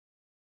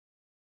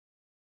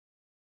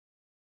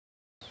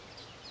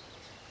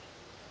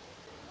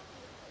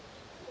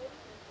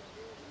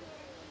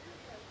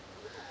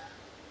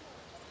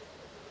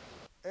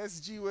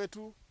SG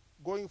wetu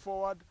going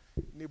forward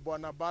ni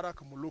Bwana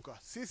Barack Muluka.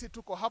 Sisi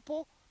tuko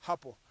hapo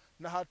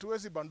na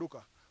hatuwezi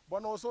banduka.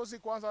 Bwana Osotsi,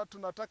 kwanza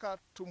tunataka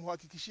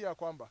tumhakikishia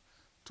kwamba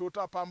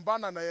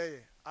tutapambana na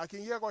yeye.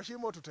 Akiingia kwa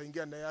shimo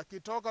tutaingia naye,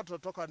 akitoka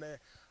tutatoka naye,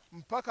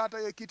 mpaka hata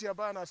yeye kiti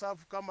ambaye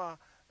anasafu kama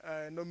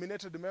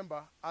nominated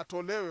member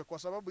atolewe, kwa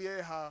sababu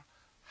yeye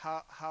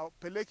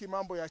hapeleki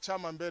mambo ya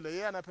chama mbele,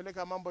 yeye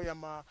anapeleka mambo ya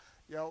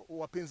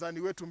wapinzani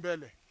wetu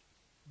mbele.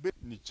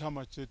 Ni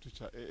chama chetu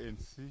cha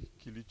ANC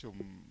kilicho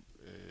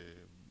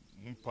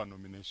mpa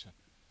nomination,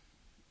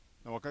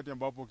 na wakati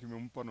ambapo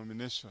kimempa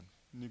nomination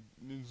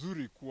ni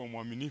nzuri kuwa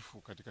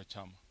mwaminifu katika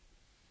chama,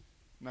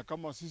 na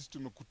kama sisi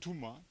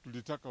tumekutuma,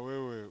 tulitaka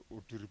wewe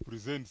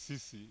uturepresent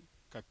sisi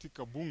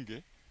katika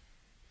bunge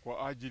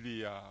kwa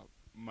ajili ya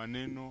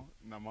maneno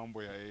na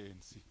mambo ya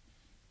ANC.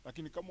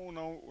 Lakini kama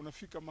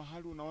unafika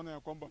mahali unaona ya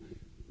kwamba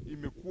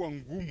imekuwa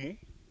ngumu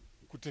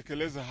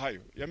kutekeleza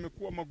hayo,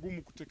 yamekuwa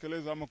magumu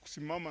kutekeleza ama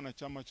kusimama na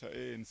chama cha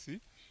ANC,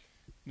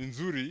 ni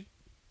nzuri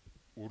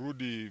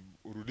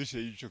urudishe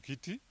hicho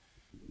kiti.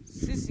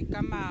 Sisi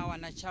kama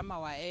wanachama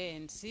wa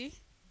ANC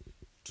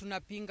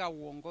tunapinga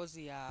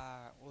uongozi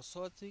ya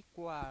Osotsi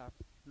kuwa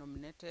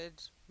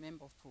nominated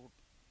member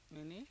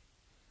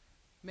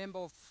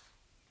of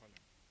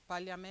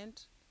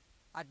parliament,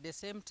 at the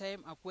same time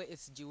akuwe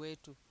SG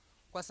wetu,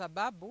 kwa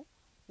sababu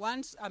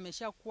once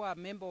amesha kuwa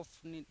member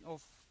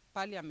of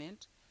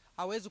parliament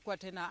hawezi kuwa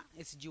tena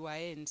SG wa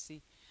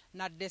ANC.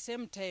 Na at the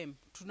same time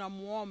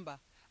tunamuomba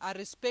a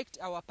respect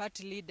our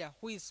party leader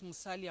who is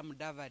Musalia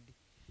Mudavadi,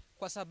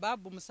 kwa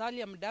sababu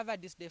Musalia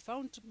Mudavadi is the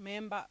founding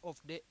member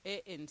of the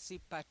ANC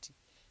party.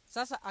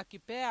 Sasa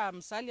akipea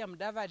Musalia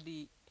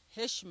Mudavadi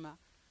heshima,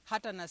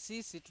 hata na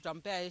sisi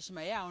tutampea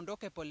heshima, yeye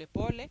aondoke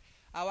polepole,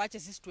 awache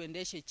sisi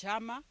tuendeshe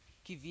chama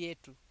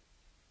kivyetu.